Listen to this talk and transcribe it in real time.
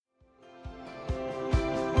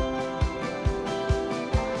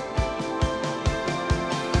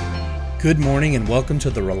Good morning and welcome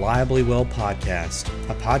to the Reliably Well podcast,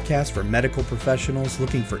 a podcast for medical professionals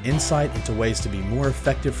looking for insight into ways to be more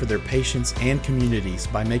effective for their patients and communities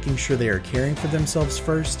by making sure they are caring for themselves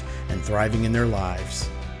first and thriving in their lives.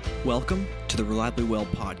 Welcome to the Reliably Well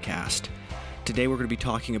podcast. Today we're going to be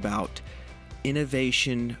talking about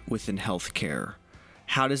innovation within healthcare.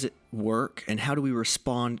 How does it work and how do we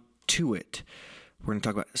respond to it? We're going to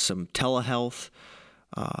talk about some telehealth.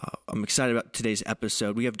 I'm excited about today's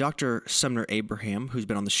episode. We have Dr. Sumner Abraham, who's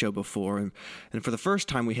been on the show before. And for the first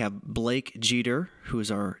time, we have Blake Jeter, who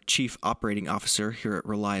is our Chief Operating Officer here at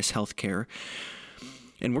Relias Healthcare.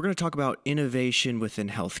 And we're going to talk about innovation within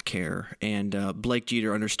healthcare. And Blake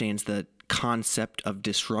Jeter understands the concept of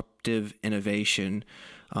disruptive innovation,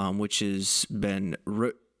 which has been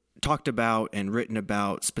talked about and written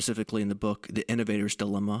about specifically in the book, The Innovator's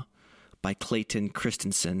Dilemma by Clayton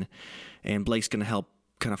Christensen. And Blake's going to help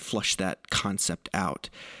kind of flush that concept out.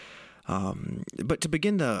 But to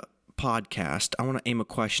begin the podcast, I want to aim a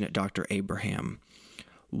question at Dr. Abraham.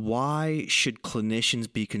 Why should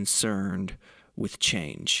clinicians be concerned with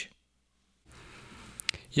change?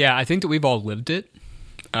 Yeah, I think that we've all lived it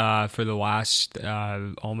for the last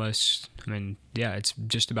it's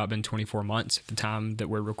just about been 24 months at the time that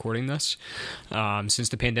we're recording this, since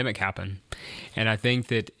the pandemic happened. And I think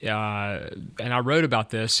that, and I wrote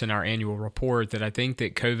about this in our annual report, that I think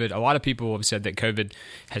that COVID, a lot of people have said that COVID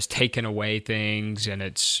has taken away things and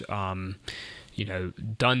it's,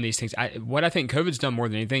 done these things. What I think COVID's done more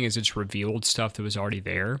than anything is it's revealed stuff that was already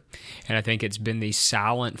there. And I think it's been these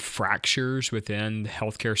silent fractures within the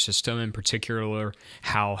healthcare system, in particular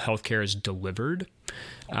how healthcare is delivered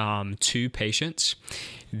to patients,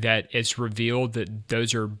 that it's revealed that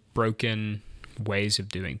those are broken ways of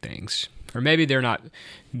doing things. Or maybe they're not,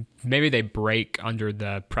 maybe they break under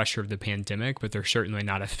the pressure of the pandemic, but they're certainly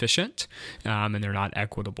not efficient, and they're not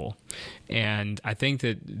equitable. And I think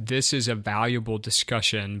that this is a valuable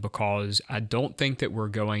discussion because I don't think that we're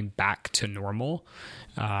going back to normal.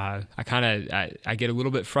 I get a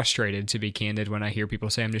little bit frustrated, to be candid, when I hear people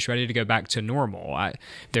say, I'm just ready to go back to normal.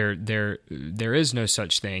 There is no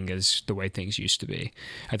such thing as the way things used to be.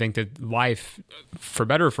 I think that life, for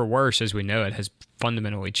better or for worse, as we know it, has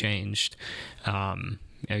fundamentally changed, kind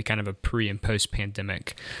of a pre and post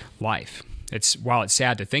pandemic life. While it's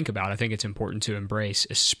sad to think about, I think it's important to embrace,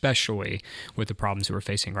 especially with the problems that we're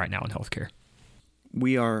facing right now in healthcare.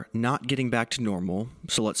 We are not getting back to normal,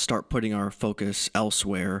 so let's start putting our focus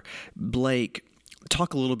elsewhere. Blake,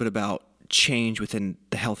 talk a little bit about change within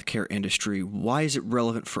the healthcare industry. Why is it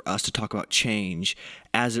relevant for us to talk about change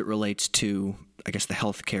as it relates to, the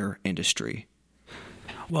healthcare industry?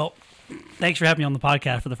 Well, thanks for having me on the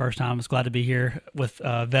podcast for the first time. I was glad to be here with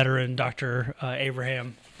veteran Dr.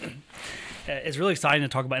 Abraham. It's really exciting to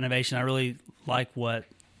talk about innovation. I really like what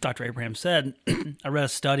Dr. Abraham said. I read a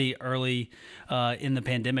study early in the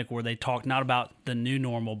pandemic where they talked not about the new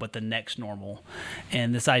normal, but the next normal.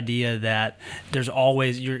 And this idea that there's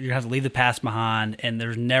always, you're going to have to leave the past behind and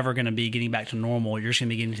there's never going to be getting back to normal. You're just going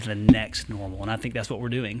to be getting to the next normal. And I think that's what we're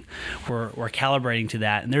doing. We're calibrating to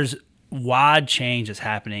that. And there's wide change is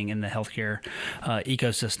happening in the healthcare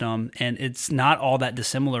ecosystem, and it's not all that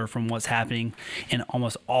dissimilar from what's happening in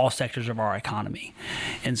almost all sectors of our economy.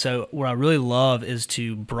 And so what I really love is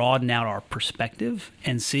to broaden out our perspective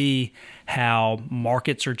and see how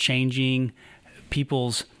markets are changing,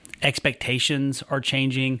 people's expectations are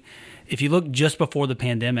changing. If you look just before the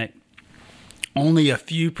pandemic, only a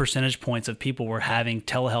few percentage points of people were having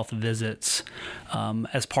telehealth visits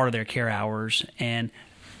as part of their care hours, and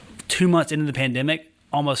 2 months into the pandemic,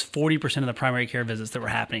 almost 40% of the primary care visits that were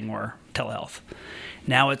happening were telehealth.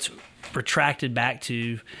 Now it's retracted back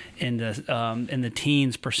to in the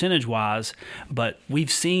teens percentage-wise, but we've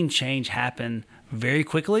seen change happen very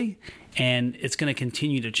quickly, and it's going to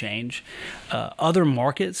continue to change. Other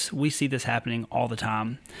markets, we see this happening all the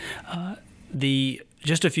time.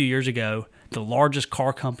 Just a few years ago, the largest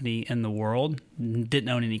car company in the world didn't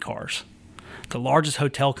own any cars. The largest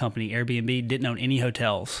hotel company, Airbnb, didn't own any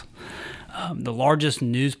hotels. The largest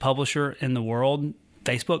news publisher in the world,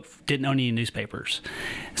 Facebook, didn't own any newspapers.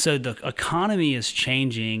 So the economy is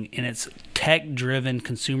changing, and it's tech-driven,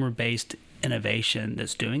 consumer-based innovation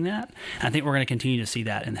that's doing that. And I think we're going to continue to see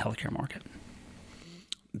that in the healthcare market.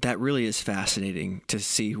 That really is fascinating to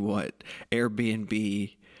see what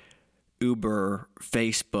Airbnb, Uber,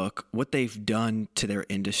 Facebook, what they've done to their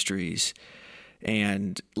industries.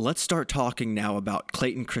 And let's start talking now about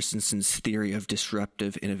Clayton Christensen's theory of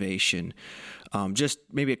disruptive innovation. Just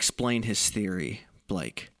maybe explain his theory,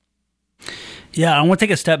 Blake. Yeah, I want to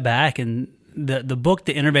take a step back. And the book,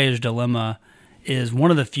 The Innovator's Dilemma, is one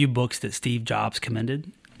of the few books that Steve Jobs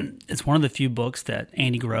commended. it's one of the few books that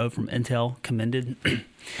Andy Grove from Intel commended.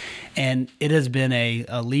 And it has been a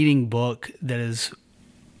leading book that has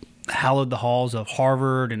hallowed the halls of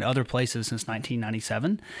Harvard and other places since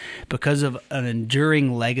 1997 because of an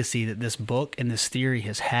enduring legacy that this book and this theory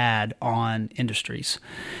has had on industries.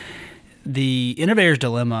 The innovator's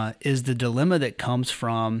dilemma is the dilemma that comes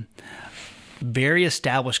from very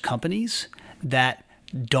established companies that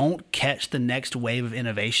don't catch the next wave of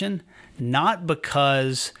innovation, not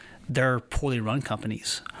because they're poorly run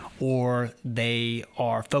companies or they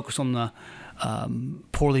are focused on the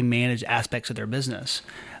poorly managed aspects of their business,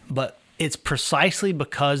 but it's precisely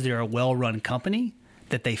because they're a well-run company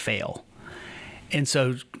that they fail. And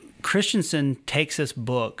so Christensen takes this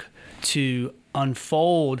book to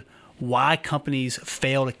unfold why companies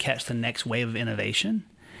fail to catch the next wave of innovation.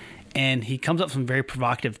 And he comes up with some very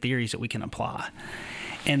provocative theories that we can apply.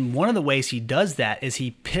 And one of the ways he does that is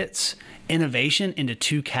he pits innovation into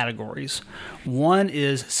two categories. One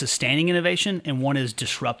is sustaining innovation and one is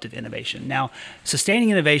disruptive innovation. Now,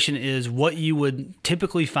 sustaining innovation is what you would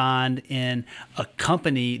typically find in a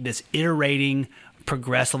company that's iterating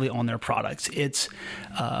progressively on their products. It's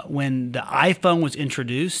when the iPhone was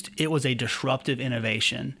introduced, it was a disruptive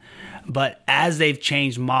innovation. But as they've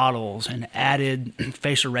changed models and added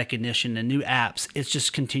facial recognition and new apps, it's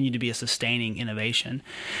just continued to be a sustaining innovation.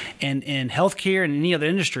 And in healthcare and any other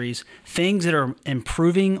industries, things that are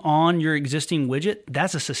improving on your existing widget,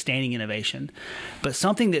 that's a sustaining innovation. But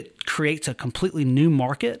something that creates a completely new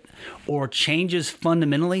market or changes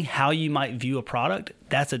fundamentally how you might view a product,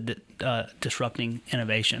 that's a disrupting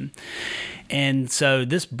innovation. And so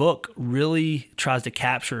this book really tries to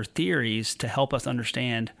capture theories to help us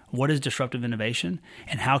understand what is disruptive innovation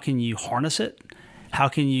and how can you harness it? How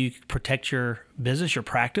can you protect your business, your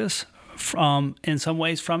practice in some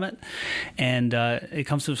ways from it? And it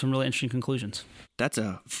comes to some really interesting conclusions. That's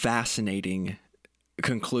a fascinating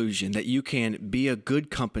conclusion, that you can be a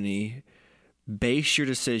good company, base your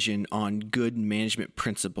decision on good management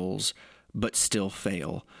principles, but still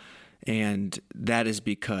fail. And that is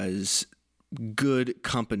because good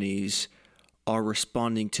companies are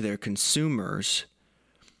responding to their consumers,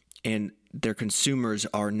 and their consumers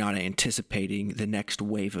are not anticipating the next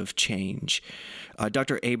wave of change.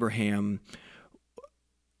 Dr. Abraham,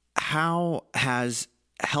 how has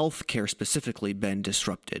healthcare specifically been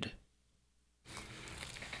disrupted?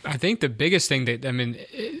 I think the biggest thing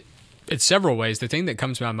it's several ways. The thing that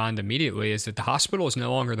comes to my mind immediately is that the hospital is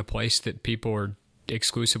no longer the place that people are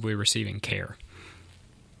exclusively receiving care.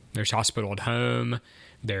 There's hospital at home.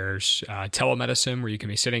 There's telemedicine, where you can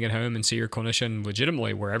be sitting at home and see your clinician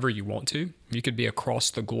legitimately wherever you want to. You could be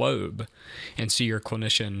across the globe and see your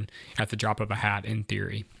clinician at the drop of a hat, in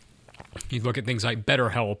theory. You look at things like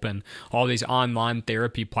BetterHelp and all these online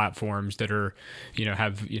therapy platforms that are,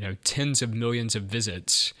 have tens of millions of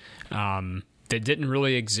visits that didn't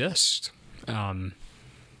really exist.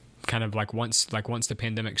 Kind of like once the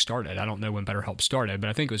pandemic started. I don't know when BetterHelp started,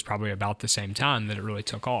 but I think it was probably about the same time that it really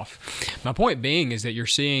took off. My point being is that you're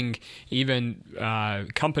seeing even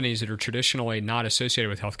companies that are traditionally not associated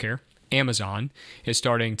with healthcare. Amazon is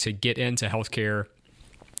starting to get into healthcare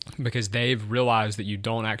because they've realized that you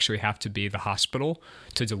don't actually have to be the hospital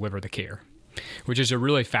to deliver the care, which is a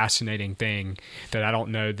really fascinating thing that I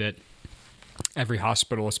don't know that every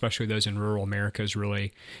hospital, especially those in rural America, is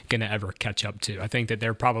really going to ever catch up to. I think that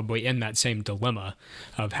they're probably in that same dilemma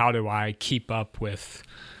of how do I keep up with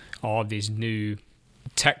all of these new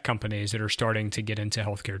tech companies that are starting to get into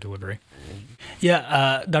healthcare delivery.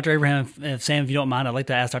 Yeah, Dr. Abraham, Sam, if you don't mind, I'd like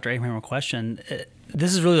to ask Dr. Abraham a question.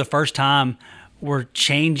 This is really the first time we're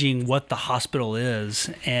changing what the hospital is,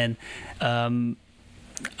 and I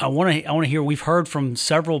want to hear. We've heard from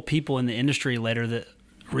several people in the industry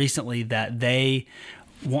recently that they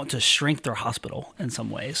want to shrink their hospital in some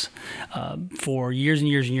ways. For years and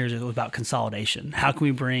years and years, it was about consolidation. How can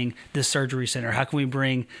we bring this surgery center? How can we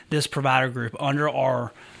bring this provider group under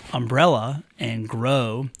our umbrella and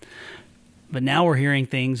grow? But now we're hearing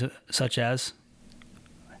things such as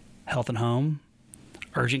health and home,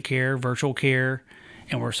 urgent care, virtual care,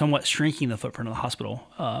 and we're somewhat shrinking the footprint of the hospital.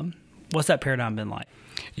 What's that paradigm been like?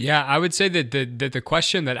 Yeah, I would say that the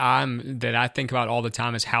question that I think about all the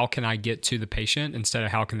time is how can I get to the patient instead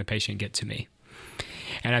of how can the patient get to me?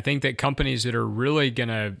 And I think that companies that are really going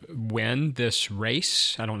to win this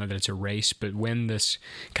race, I don't know that it's a race, but win this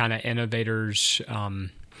kind of innovators,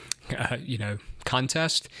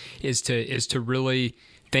 contest is to really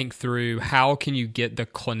think through how can you get the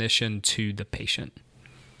clinician to the patient.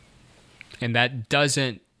 And that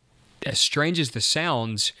doesn't, as strange as this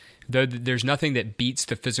sounds, though there's nothing that beats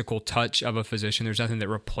the physical touch of a physician, there's nothing that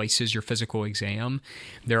replaces your physical exam.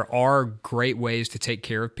 There are great ways to take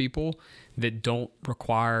care of people that don't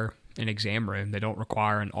require an exam room. They don't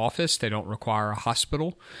require an office. They don't require a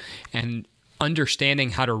hospital. And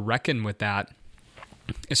understanding how to reckon with that,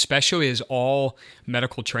 especially as all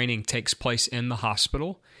medical training takes place in the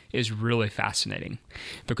hospital, is really fascinating,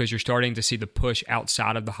 because you're starting to see the push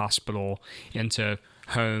outside of the hospital into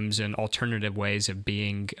homes and alternative ways of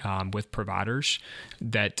being with providers,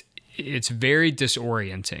 that it's very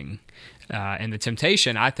disorienting. And the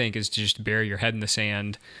temptation, I think, is to just bury your head in the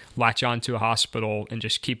sand, latch onto a hospital, and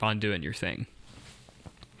just keep on doing your thing.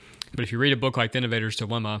 But if you read a book like The Innovator's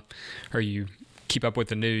Dilemma, or you keep up with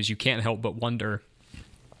the news, you can't help but wonder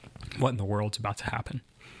what in the world's about to happen.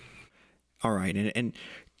 All right. And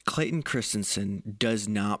Clayton Christensen does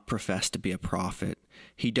not profess to be a prophet.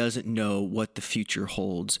 He doesn't know what the future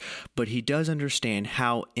holds, but he does understand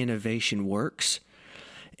how innovation works.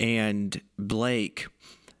 And Blake,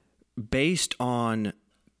 based on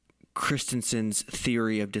Christensen's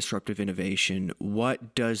theory of disruptive innovation,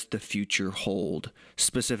 what does the future hold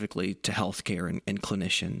specifically to healthcare and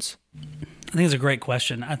clinicians? I think it's a great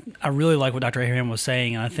question. I really like what Dr. Abraham was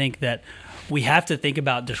saying, and I think that we have to think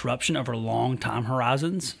about disruption over long time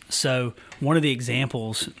horizons. So one of the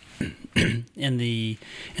examples in the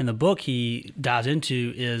book he dives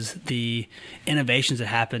into is the innovations that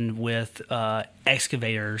happened with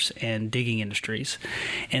excavators and digging industries.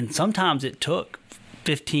 And sometimes it took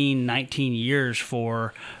 15, 19 years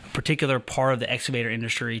for a particular part of the excavator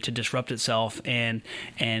industry to disrupt itself and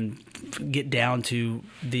get down to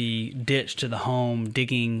the ditch, to the home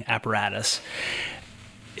digging apparatus.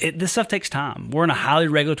 This stuff takes time. We're in a highly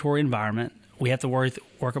regulatory environment. We have to worry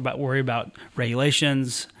about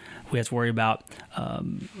regulations. We have to worry about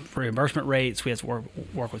reimbursement rates. We have to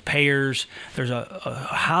work with payers. There's a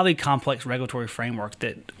highly complex regulatory framework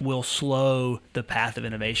that will slow the path of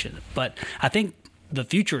innovation. But I think the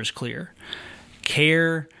future is clear.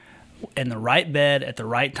 Care in the right bed at the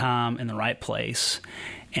right time in the right place.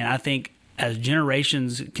 And I think as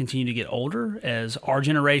generations continue to get older, as our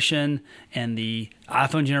generation and the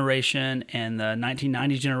iPhone generation and the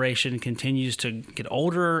 1990s generation continues to get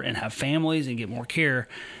older and have families and get more care,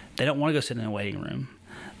 they don't want to go sit in a waiting room.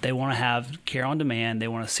 They want to have care on demand. They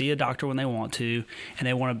want to see a doctor when they want to, and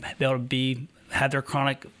they want to be able to have their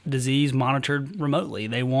chronic disease monitored remotely.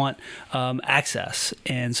 They want access.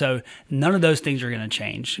 And so none of those things are going to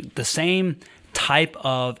change. The same type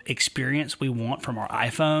of experience we want from our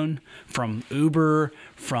iPhone, from Uber,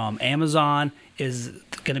 from Amazon is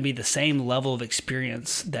going to be the same level of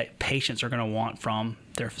experience that patients are going to want from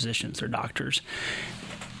their physicians, their doctors.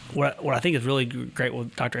 What I think is really great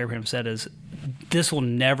what Dr. Abraham said is this will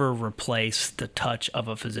never replace the touch of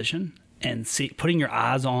a physician, and putting your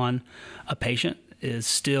eyes on a patient is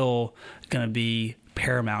still going to be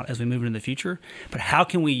paramount as we move into the future. But how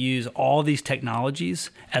can we use all these technologies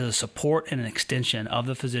as a support and an extension of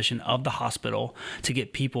the physician, of the hospital, to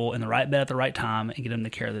get people in the right bed at the right time and get them the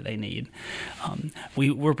care that they need?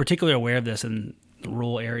 We're particularly aware of this in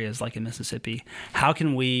rural areas like in Mississippi. How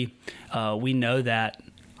can we know that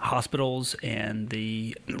hospitals and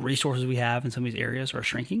the resources we have in some of these areas are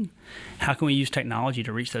shrinking? How can we use technology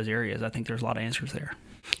to reach those areas? I think there's a lot of answers there.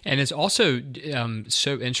 And it's also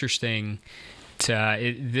so interesting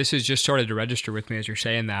this has just started to register with me as you're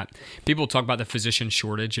saying that. People talk about the physician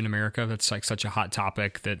shortage in America. That's like such a hot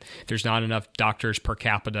topic, that there's not enough doctors per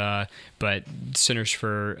capita, but Centers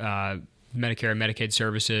for Medicare and Medicaid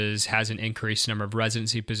Services has an increased number of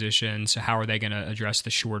residency positions. So how are they going to address the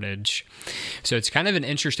shortage? So it's kind of an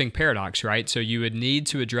interesting paradox, right? So you would need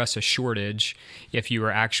to address a shortage if you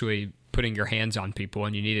were actually putting your hands on people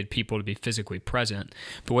and you needed people to be physically present.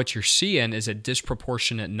 But what you're seeing is a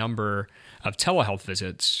disproportionate number of telehealth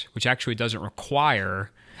visits, which actually doesn't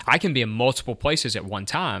require, I can be in multiple places at one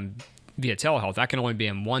time via telehealth. I can only be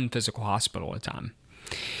in one physical hospital at a time.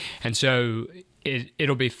 And so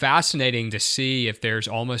it'll be fascinating to see if there's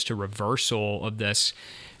almost a reversal of this.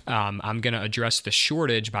 I'm going to address the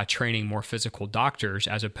shortage by training more physical doctors,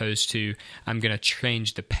 as opposed to I'm going to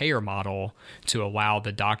change the payer model to allow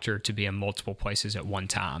the doctor to be in multiple places at one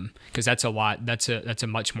time, because that's a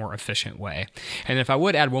much more efficient way. And if I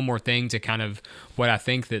would add one more thing to kind of what I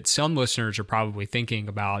think that some listeners are probably thinking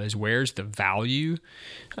about is where's the value?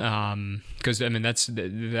 Because I mean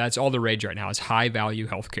that's all the rage right now is high value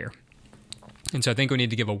healthcare. And so I think we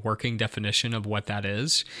need to give a working definition of what that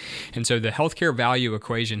is. And so the healthcare value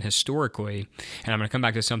equation historically, and I'm going to come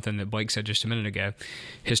back to something that Blake said just a minute ago,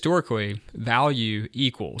 historically, value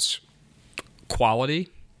equals quality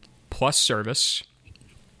plus service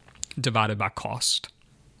divided by cost.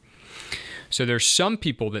 So there's some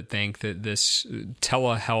people that think that this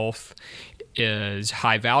telehealth is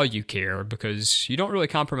high value care because you don't really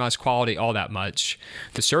compromise quality all that much.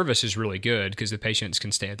 The service is really good because the patients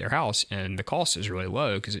can stay at their house, and the cost is really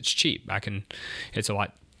low because it's cheap. It's a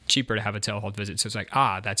lot cheaper to have a telehealth visit. So it's like,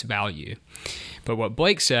 that's value. But what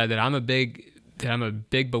Blake said that I'm a big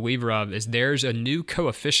believer of is there's a new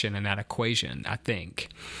coefficient in that equation, I think,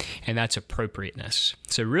 and that's appropriateness.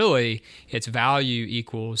 So really, it's value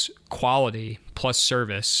equals quality plus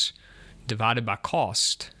service divided by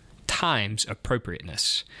cost times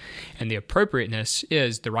appropriateness. And the appropriateness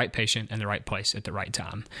is the right patient in the right place at the right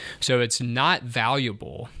time. So it's not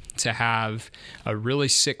valuable to have a really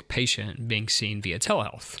sick patient being seen via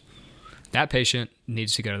telehealth. That patient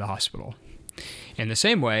needs to go to the hospital. In the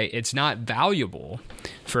same way, it's not valuable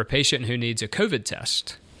for a patient who needs a COVID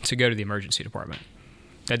test to go to the emergency department.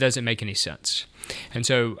 That doesn't make any sense. And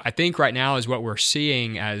so I think right now is what we're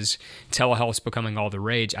seeing as telehealth's becoming all the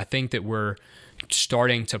rage. I think that we're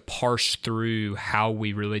starting to parse through how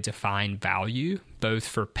we really define value, both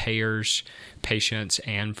for payers, patients,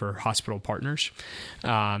 and for hospital partners.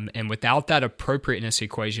 And without that appropriateness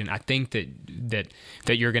equation, I think that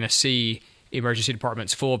you're going to see emergency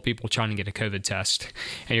departments full of people trying to get a COVID test,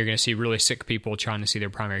 and you're going to see really sick people trying to see their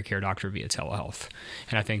primary care doctor via telehealth.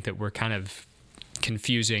 And I think that we're kind of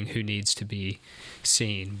confusing who needs to be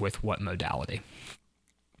seen with what modality.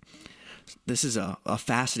 This is a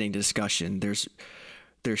fascinating discussion.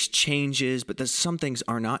 There's changes, but some things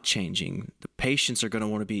are not changing. The patients are going to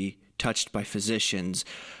want to be touched by physicians,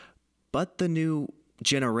 but the new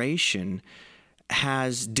generation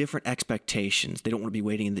has different expectations. They don't want to be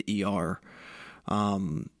waiting in the ER.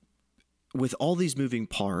 With all these moving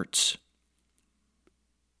parts,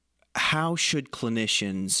 how should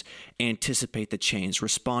clinicians anticipate the change,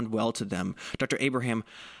 respond well to them? Dr. Abraham,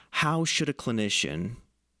 how should a clinician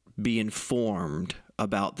be informed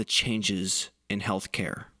about the changes in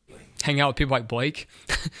healthcare? Hang out with people like Blake?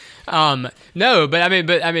 No, but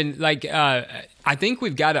I mean, I think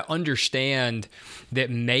we've got to understand that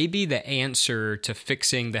maybe the answer to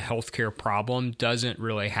fixing the healthcare problem doesn't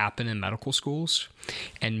really happen in medical schools,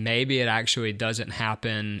 and maybe it actually doesn't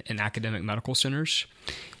happen in academic medical centers.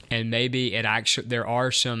 And maybe there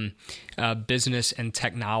are some business and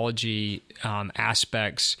technology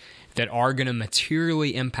aspects that are going to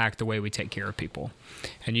materially impact the way we take care of people.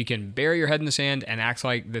 And you can bury your head in the sand and act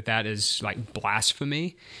like that is like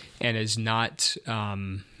blasphemy and is not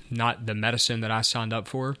the medicine that I signed up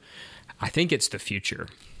for. I think it's the future.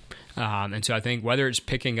 And so I think whether it's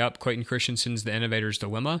picking up Clayton Christensen's The Innovator's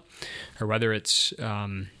Dilemma, or whether it's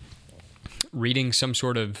reading some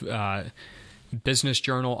sort of business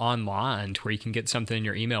journal online where you can get something in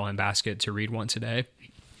your email in basket to read once a day,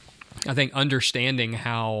 I think understanding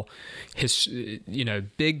how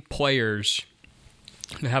big players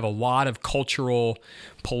that have a lot of cultural,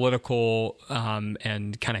 political,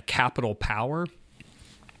 and kind of capital power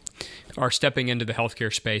are stepping into the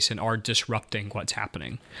healthcare space and are disrupting what's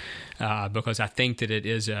happening. Because I think that it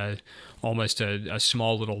is almost a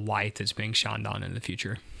small little light that's being shined on in the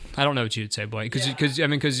future. I don't know what you'd say, Blake, because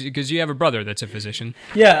you have a brother that's a physician.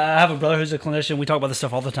 Yeah, I have a brother who's a clinician. We talk about this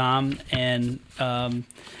stuff all the time, and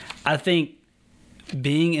I think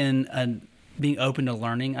being open to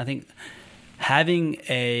learning. I think having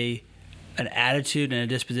an attitude and a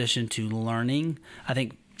disposition to learning. I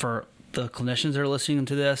think for the clinicians that are listening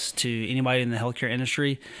to this, to anybody in the healthcare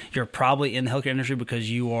industry, you're probably in the healthcare industry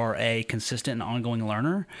because you are a consistent and ongoing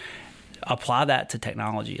learner. Apply that to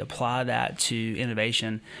technology, apply that to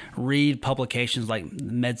innovation, read publications like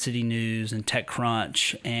MedCity News and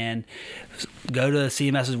TechCrunch, and go to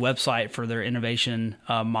CMS's website for their innovation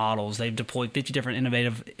models. They've deployed 50 different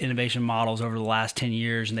innovation models over the last 10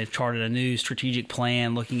 years, and they've charted a new strategic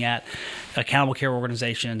plan looking at accountable care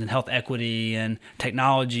organizations and health equity and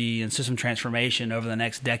technology and system transformation over the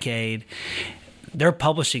next decade. They're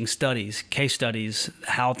publishing studies, case studies,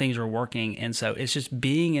 how things are working. And so it's just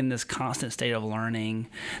being in this constant state of learning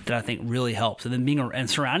that I think really helps. And then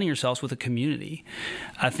surrounding yourselves with a community.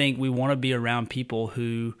 I think we want to be around people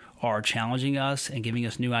who are challenging us and giving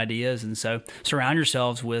us new ideas. And so surround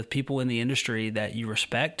yourselves with people in the industry that you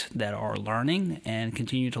respect, that are learning and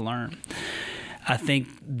continue to learn. I think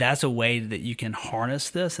that's a way that you can harness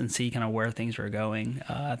this and see kind of where things are going.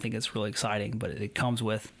 I think it's really exciting, but it comes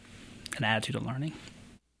with an attitude of learning.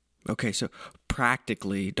 Okay, so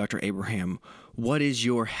practically, Dr. Abraham, what is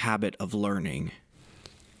your habit of learning?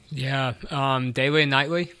 Yeah, daily and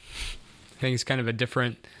nightly. I think it's kind of a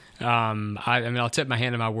different. I'll tip my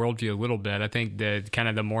hand in my worldview a little bit. I think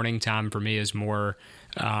the morning time for me is more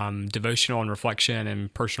devotional and reflection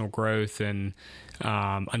and personal growth and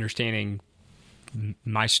understanding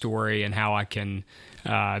my story and how I can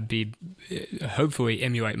hopefully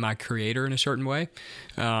emulate my creator in a certain way.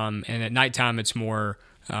 And at nighttime, it's more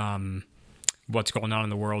what's going on in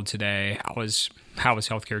the world today. How is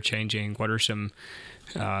healthcare changing? What are some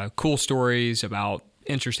cool stories about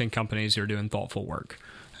interesting companies that are doing thoughtful work?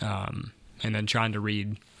 And then trying to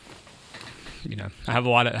read. I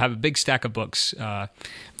have a big stack of books by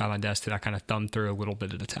my desk that I kind of thumb through a little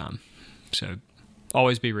bit at a time. So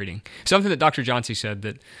always be reading. Something that Dr. Jauncey said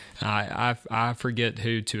that I forget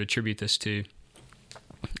who to attribute this to.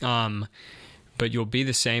 But you'll be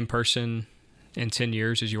the same person in 10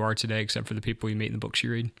 years as you are today, except for the people you meet in the books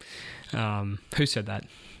you read. Who said that?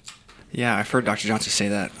 Yeah, I've heard Dr. Jauncey say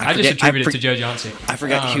that. I just attribute it to Joe Jauncey. I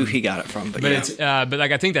forgot who he got it from, but yeah. But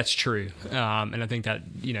I think that's true, and I think that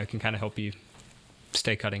can kind of help you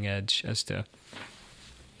stay cutting edge as to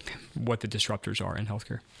what the disruptors are in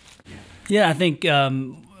healthcare. Yeah, I think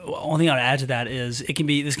one thing I'd add to that is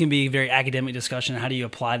this can be a very academic discussion. How do you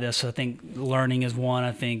apply this? So I think learning is one.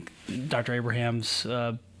 I think Dr. Abraham's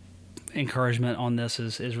encouragement on this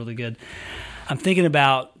is really good. I'm thinking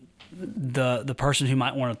about the person who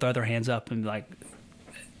might want to throw their hands up and be like,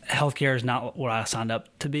 healthcare is not what I signed up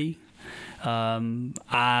to be.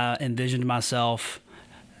 I envisioned myself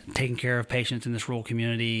taking care of patients in this rural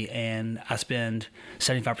community, and I spend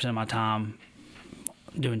 75% of my time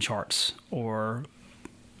doing charts or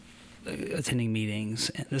attending meetings.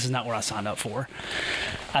 This is not what I signed up for.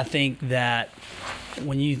 I think that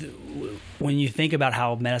when you think about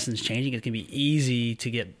how medicine's changing, it can be easy to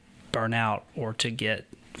get burnout or to get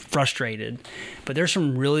frustrated, but there's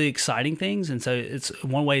some really exciting things. And so it's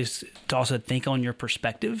one way is to also think on your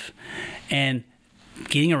perspective and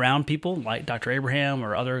getting around people like Dr. Abraham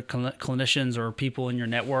or other clinicians or people in your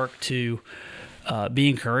network to be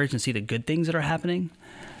encouraged and see the good things that are happening.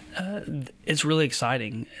 It's really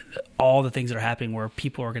exciting, all the things that are happening where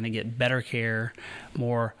people are going to get better care,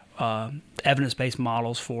 more evidence-based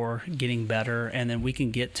models for getting better, and then we can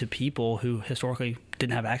get to people who historically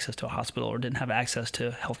didn't have access to a hospital or didn't have access to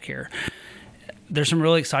healthcare. There's some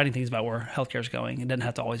really exciting things about where healthcare is going. It doesn't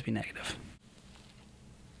have to always be negative.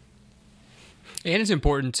 And it's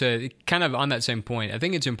important to kind of on that same point, I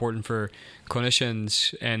think it's important for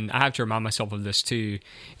clinicians, and I have to remind myself of this too,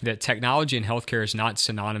 that technology in healthcare is not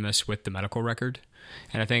synonymous with the medical record.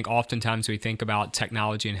 And I think oftentimes we think about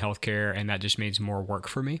technology in healthcare and that just means more work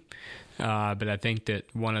for me. But I think that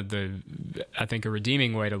a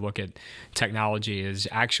redeeming way to look at technology is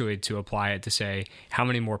actually to apply it to say, how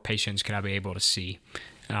many more patients could I be able to see?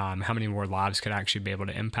 How many more lives could I actually be able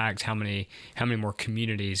to impact? How many more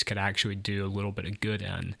communities could I actually do a little bit of good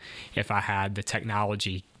in if I had the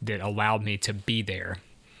technology that allowed me to be there,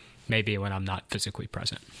 maybe when I'm not physically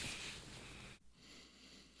present?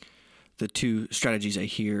 The two strategies I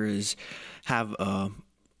hear is have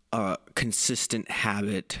a consistent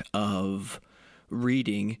habit of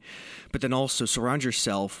reading, but then also surround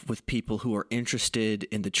yourself with people who are interested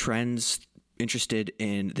in the trends, interested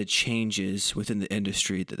in the changes within the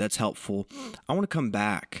industry. That's helpful. I want to come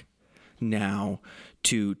back now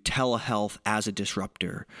to telehealth as a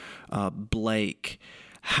disruptor. Blake,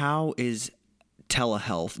 how is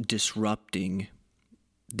telehealth disrupting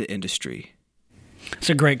the industry?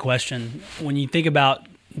 It's a great question. When you think about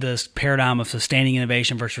this paradigm of sustaining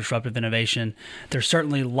innovation versus disruptive innovation, there's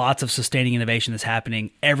certainly lots of sustaining innovation that's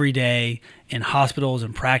happening every day in hospitals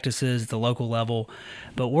and practices at the local level.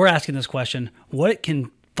 But we're asking this question, what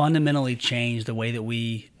can fundamentally change the way that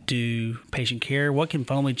we do patient care? What can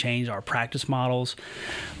fundamentally change our practice models?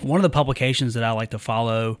 One of the publications that I like to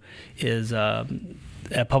follow is a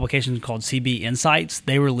publication called CB Insights.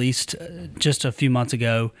 They released just a few months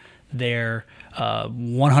ago their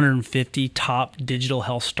 150 top digital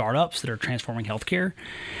health startups that are transforming healthcare.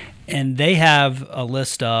 And they have a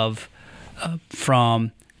list of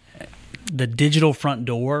from the digital front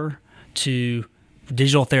door to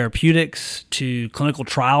digital therapeutics to clinical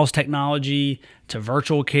trials technology to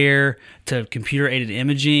virtual care to computer-aided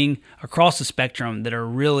imaging across the spectrum that are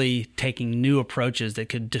really taking new approaches that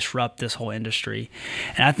could disrupt this whole industry.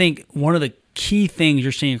 And I think one of the key things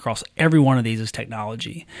you're seeing across every one of these is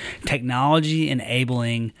technology. Technology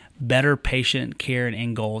enabling better patient care and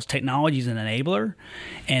end goals. Technology is an enabler,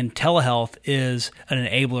 and telehealth is an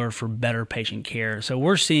enabler for better patient care. So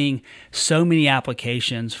we're seeing so many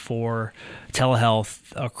applications for telehealth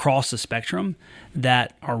across the spectrum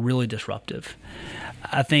that are really disruptive.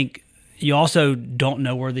 I think you also don't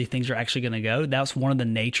know where these things are actually going to go. That's one of the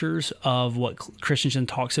natures of what Christensen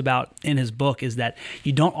talks about in his book, is that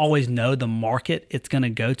you don't always know the market it's going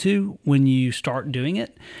to go to when you start doing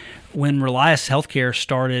it. When Relias Healthcare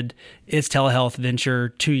started its telehealth venture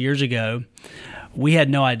 2 years ago, we had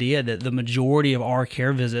no idea that the majority of our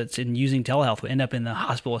care visits in using telehealth would end up in the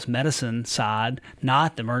hospitalist medicine side,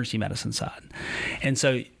 not the emergency medicine side. And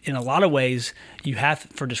so in a lot of ways,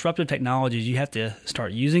 for disruptive technologies, you have to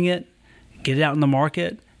start using it, get it out in the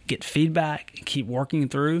market, get feedback, keep working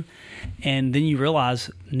through, and then you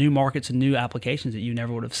realize new markets and new applications that you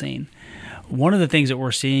never would have seen. One of the things that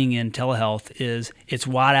we're seeing in telehealth is its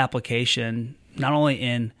wide application, not only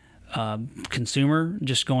in consumer,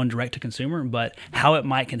 just going direct to consumer, but how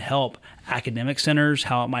it can help academic centers,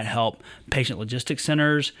 how it might help patient logistics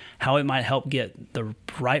centers, how it might help get the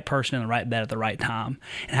right person in the right bed at the right time.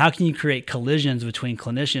 And how can you create collisions between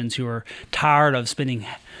clinicians who are tired of spending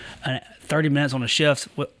 30 minutes on a shift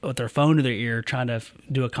with their phone to their ear trying to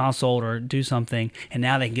do a consult or do something, and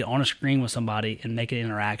now they can get on a screen with somebody and make an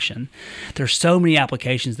interaction. There's so many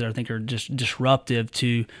applications that I think are just disruptive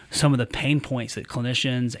to some of the pain points that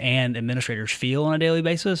clinicians and administrators feel on a daily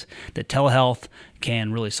basis that telehealth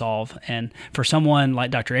can really solve. And for someone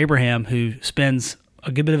like Dr. Abraham, who spends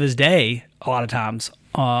a good bit of his day a lot of times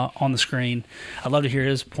on the screen, I'd love to hear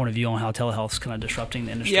his point of view on how telehealth is kind of disrupting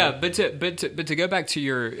the industry. Yeah, but to go back to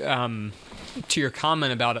your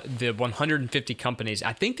comment about the 150 companies,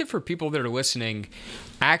 I think that for people that are listening,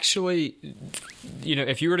 actually,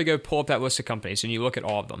 if you were to go pull up that list of companies and you look at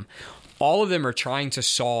all of them are trying to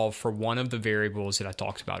solve for one of the variables that I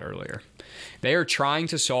talked about earlier. They are trying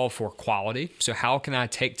to solve for quality. So how can I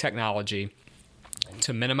take technology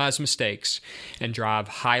to minimize mistakes and drive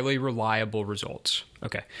highly reliable results?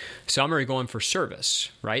 Okay. Some are going for service,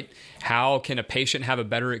 right? How can a patient have a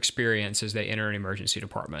better experience as they enter an emergency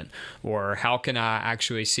department? Or how can I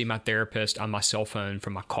actually see my therapist on my cell phone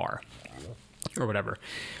from my car? Or whatever.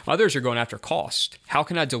 Others are going after cost. How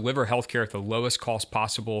can I deliver healthcare at the lowest cost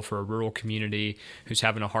possible for a rural community who's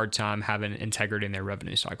having a hard time having integrity in their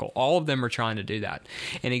revenue cycle? All of them are trying to do that.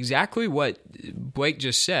 And exactly what Blake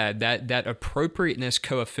just said, that appropriateness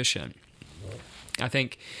coefficient, I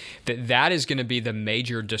think that is going to be the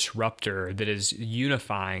major disruptor that is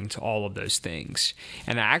unifying to all of those things.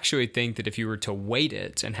 And I actually think that if you were to weight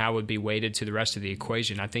it and how it would be weighted to the rest of the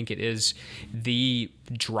equation, I think it is the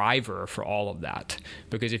driver for all of that.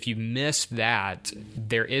 Because if you miss that,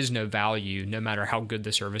 there is no value, no matter how good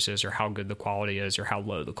the service is or how good the quality is or how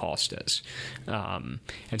low the cost is. And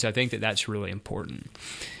so I think that that's really important.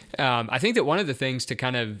 I think that one of the things to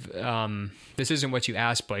kind of, this isn't what you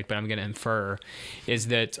asked, Blake, but I'm going to infer, is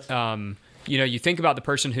that, you think about the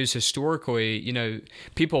person who's historically,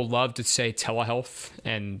 people love to say telehealth,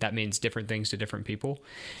 and that means different things to different people.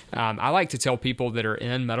 I like to tell people that are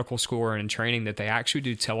in medical school or in training that they actually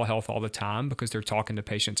do telehealth all the time because they're talking to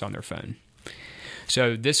patients on their phone.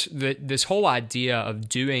 So this whole idea of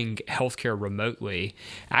doing healthcare remotely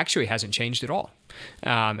actually hasn't changed at all.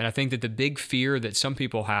 And I think that the big fear that some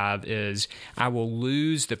people have is I will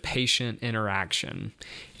lose the patient interaction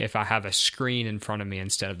if I have a screen in front of me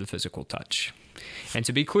instead of the physical touch. And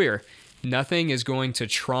to be clear, nothing is going to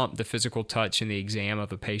trump the physical touch in the exam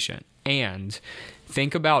of a patient. And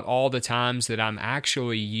think about all the times that I'm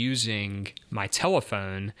actually using my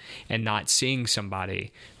telephone and not seeing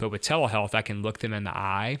somebody. But with telehealth, I can look them in the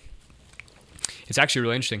eye. It's actually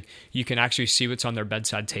really interesting. You can actually see what's on their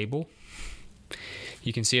bedside table.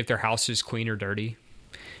 You can see if their house is clean or dirty.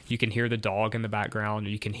 You can hear the dog in the background, or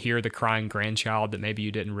you can hear the crying grandchild that maybe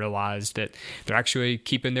you didn't realize that they're actually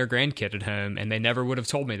keeping their grandkid at home, and they never would have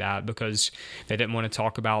told me that because they didn't want to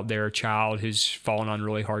talk about their child who's fallen on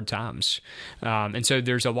really hard times. And so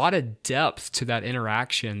there's a lot of depth to that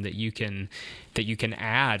interaction that you can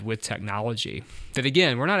add with technology. That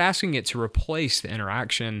again, we're not asking it to replace the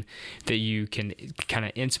interaction that you can kind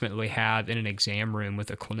of intimately have in an exam room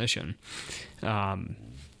with a clinician.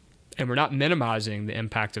 And we're not minimizing the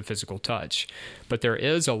impact of physical touch, but there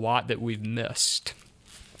is a lot that we've missed,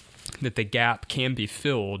 that the gap can be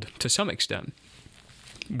filled to some extent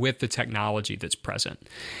with the technology that's present.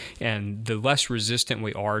 And the less resistant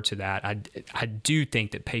we are to that, I do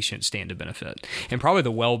think that patients stand to benefit. And probably the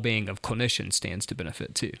well-being of clinicians stands to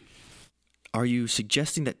benefit too. Are you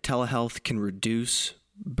suggesting that telehealth can reduce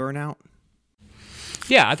burnout?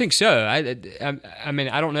 Yeah, I think so. I mean,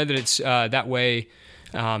 I don't know that it's that way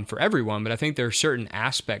for everyone, but I think there are certain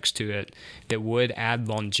aspects to it that would add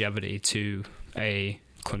longevity to a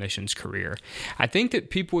clinician's career. I think that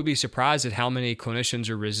people would be surprised at how many clinicians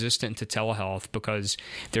are resistant to telehealth because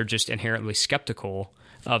they're just inherently skeptical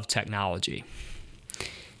of technology.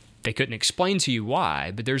 They couldn't explain to you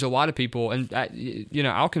why, but there's a lot of people, and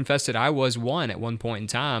I'll confess that I was one at one point in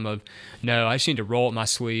time of, no, I just need to roll up my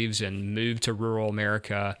sleeves and move to rural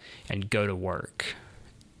America and go to work.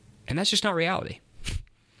 And that's just not reality.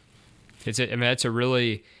 That's a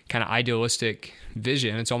really kind of idealistic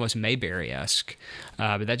vision. It's almost Mayberry-esque,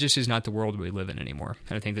 but that just is not the world we live in anymore.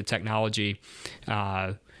 And I think the technology,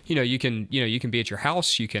 you can be at your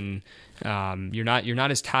house. You can, you're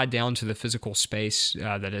not as tied down to the physical space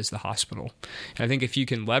that is the hospital. And I think if you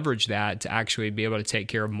can leverage that to actually be able to take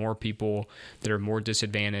care of more people that are more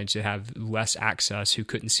disadvantaged, that have less access, who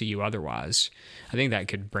couldn't see you otherwise, I think that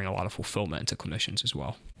could bring a lot of fulfillment to clinicians as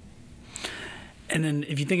well. And then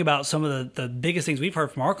if you think about some of the biggest things we've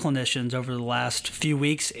heard from our clinicians over the last few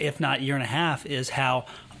weeks, if not year and a half, is how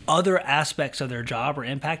other aspects of their job are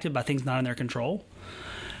impacted by things not in their control.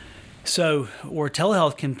 So where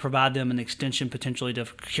telehealth can provide them an extension potentially to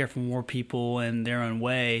care for more people in their own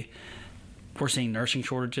way, we're seeing nursing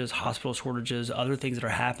shortages, hospital shortages, other things that are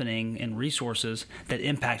happening in resources that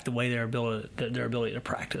impact the way their ability to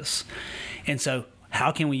practice. And so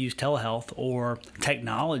how can we use telehealth or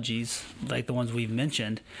technologies like the ones we've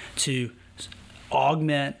mentioned to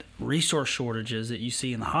augment resource shortages that you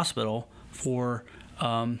see in the hospital for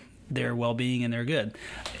their well-being and their good?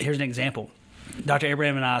 Here's an example. Dr.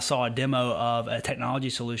 Abraham and I saw a demo of a technology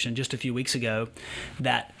solution just a few weeks ago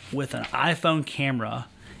that with an iPhone camera,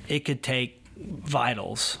 it could take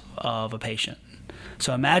vitals of a patient.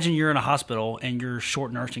 So imagine you're in a hospital and you're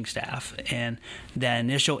short nursing staff, and the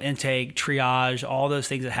initial intake, triage, all those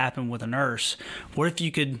things that happen with a nurse. What if they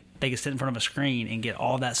could sit in front of a screen and get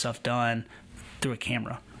all that stuff done through a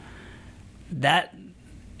camera? That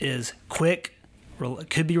is quick,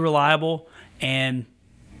 could be reliable, and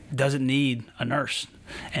doesn't need a nurse.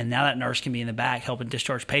 And now that nurse can be in the back helping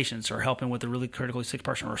discharge patients or helping with a really critically sick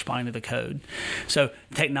person or responding to the code. So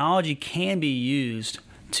technology can be used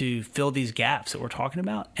to fill these gaps that we're talking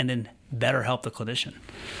about and then better help the clinician.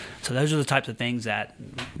 So those are the types of things that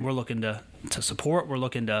we're looking to support, we're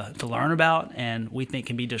looking to learn about, and we think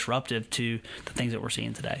can be disruptive to the things that we're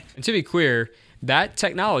seeing today. And to be clear, that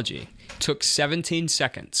technology took 17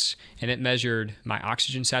 seconds, and it measured my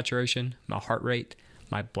oxygen saturation, my heart rate,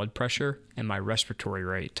 my blood pressure, and my respiratory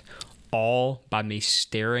rate, all by me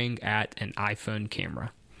staring at an iPhone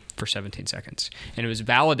camera for 17 seconds. And it was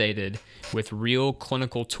validated with real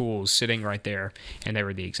clinical tools sitting right there, and they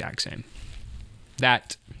were the exact same.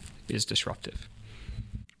 That is disruptive.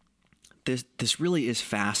 This really is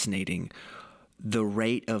fascinating, the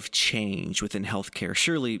rate of change within healthcare.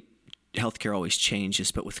 Surely healthcare always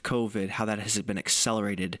changes, but with COVID, how that has been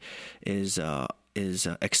accelerated is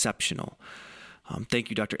exceptional. Thank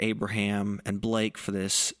you, Dr. Abraham and Blake, for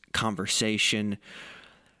this conversation.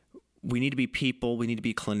 We need to be people, we need to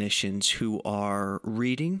be clinicians who are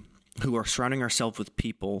reading, who are surrounding ourselves with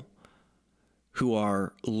people who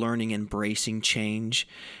are learning, embracing change,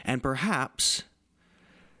 and perhaps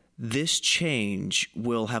this change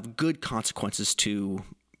will have good consequences to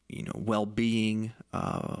well-being,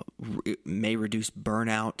 may reduce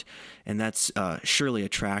burnout, and that's surely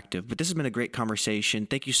attractive. But this has been a great conversation.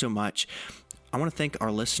 Thank you so much. I want to thank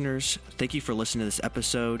our listeners. Thank you for listening to this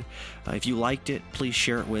episode. If you liked it, please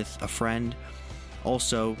share it with a friend.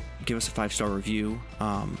 Also, give us a 5-star review.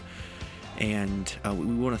 And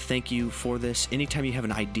we want to thank you for this. Anytime you have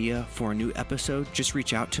an idea for a new episode, just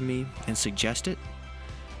reach out to me and suggest it.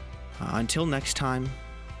 Until next time,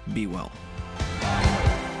 be well.